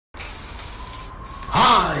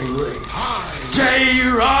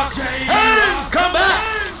J-Rocc has come back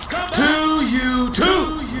to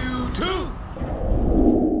YouTube.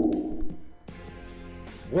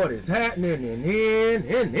 What is happening in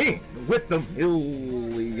with the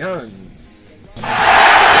millions?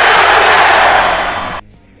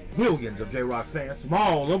 Millions of J-Rocc fans from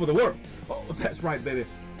all over the world. Oh, that's right, baby.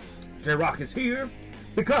 J-Rocc is here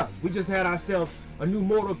because we just had ourselves a new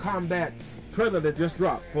Mortal Kombat trailer that just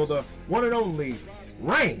dropped for the one and only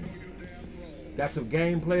Rain. Got some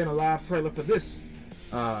gameplay and a live trailer for this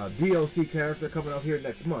DLC character coming up here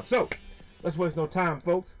next month. So, let's waste no time,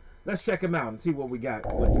 folks. Let's check him out and see what we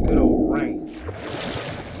got with good old Rain.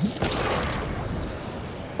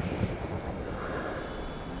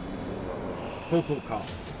 Protocol.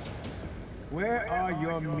 Where are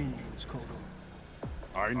your minions, Coco?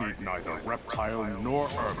 I need neither reptile nor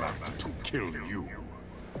Urban to kill you.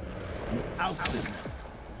 Without them,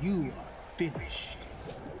 you are finished.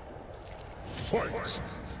 Fight! So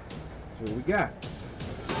what we got?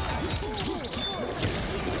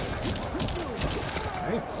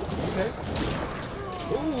 Okay.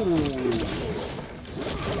 Ooh.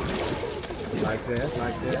 Like that.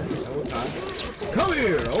 That was hot. Come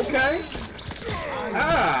here, okay.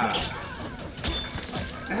 Ah.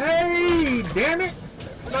 Hey, damn it.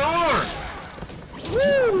 My arm.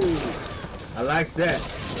 Woo. I like that.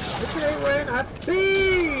 Okay, Rain, I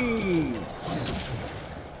see.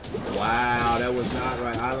 Wow, that was not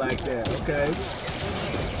right. I like that. Okay.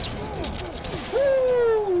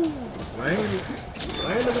 Woo. Rain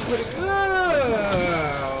looking pretty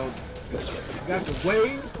good. Got the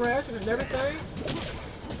waves crashing and everything.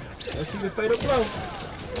 Let's see the fatal blow.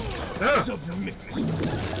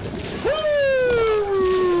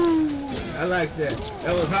 Woo! I like that.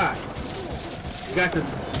 That was hot.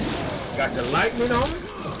 Got the lightning on it.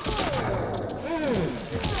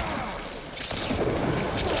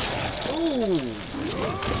 Ooh.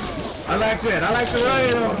 I like that. I like the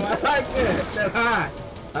rain on it. I like that. That's hot.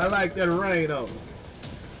 I like that rain on it.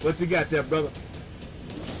 What you got there, brother?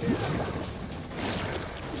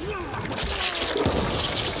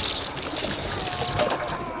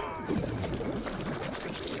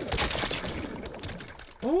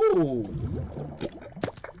 Oh!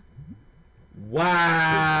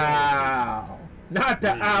 Wow! Not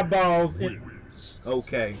the eyeballs.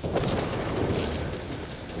 Okay.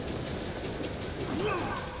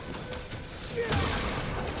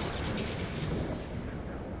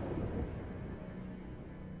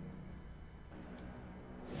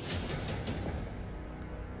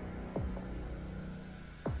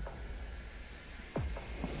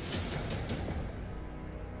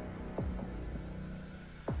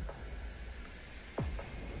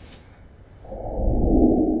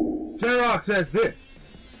 J-Rocc says this.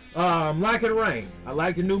 I'm liking Rain. I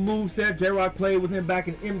like the new moveset. J-Rocc played with him back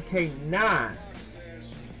in MK9.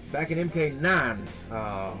 Back on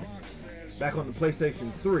the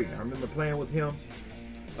PlayStation 3. I remember playing with him.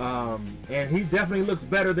 And he definitely looks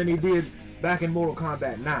better than he did back in Mortal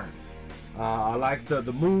Kombat 9. I like the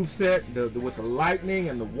moveset, with the lightning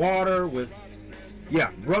and the water.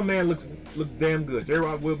 Brumman looks damn good.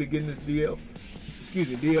 J-Rocc will be getting this DLC.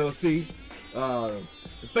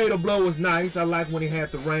 The fatal blow was nice. I like when he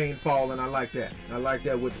had the rain falling. I like that. I like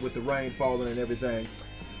that with the rain falling and everything.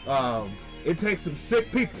 It takes some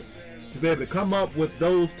sick people to be able to come up with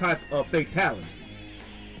those type of fatalities.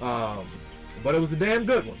 But it was a damn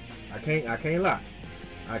good one. I can't lie.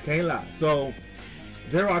 So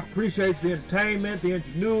J-Rocc appreciates the entertainment, the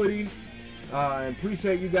ingenuity, and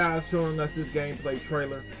appreciate you guys showing us this gameplay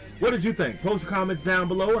trailer. What did you think? Post your comments down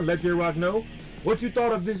below and let J-Rocc know what you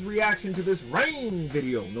thought of this reaction to this Rain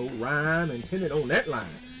video. No rhyme intended on that line.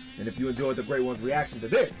 And if you enjoyed the Great One's reaction to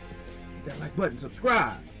this, hit that like button,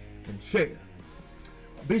 subscribe, and share.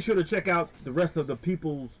 Be sure to check out the rest of the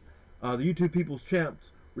YouTube People's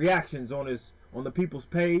Champs reactions on the People's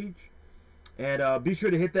page. And be sure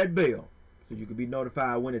to hit that bell so you can be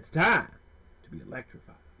notified when it's time to be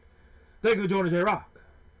electrified. Thank you for joining J-Rocc.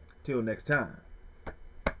 Till next time.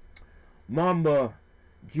 Mamba,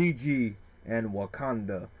 Gigi, and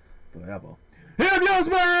Wakanda forever. If you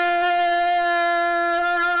smell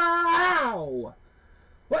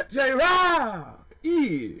what J-Rocc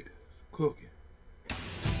is cooking.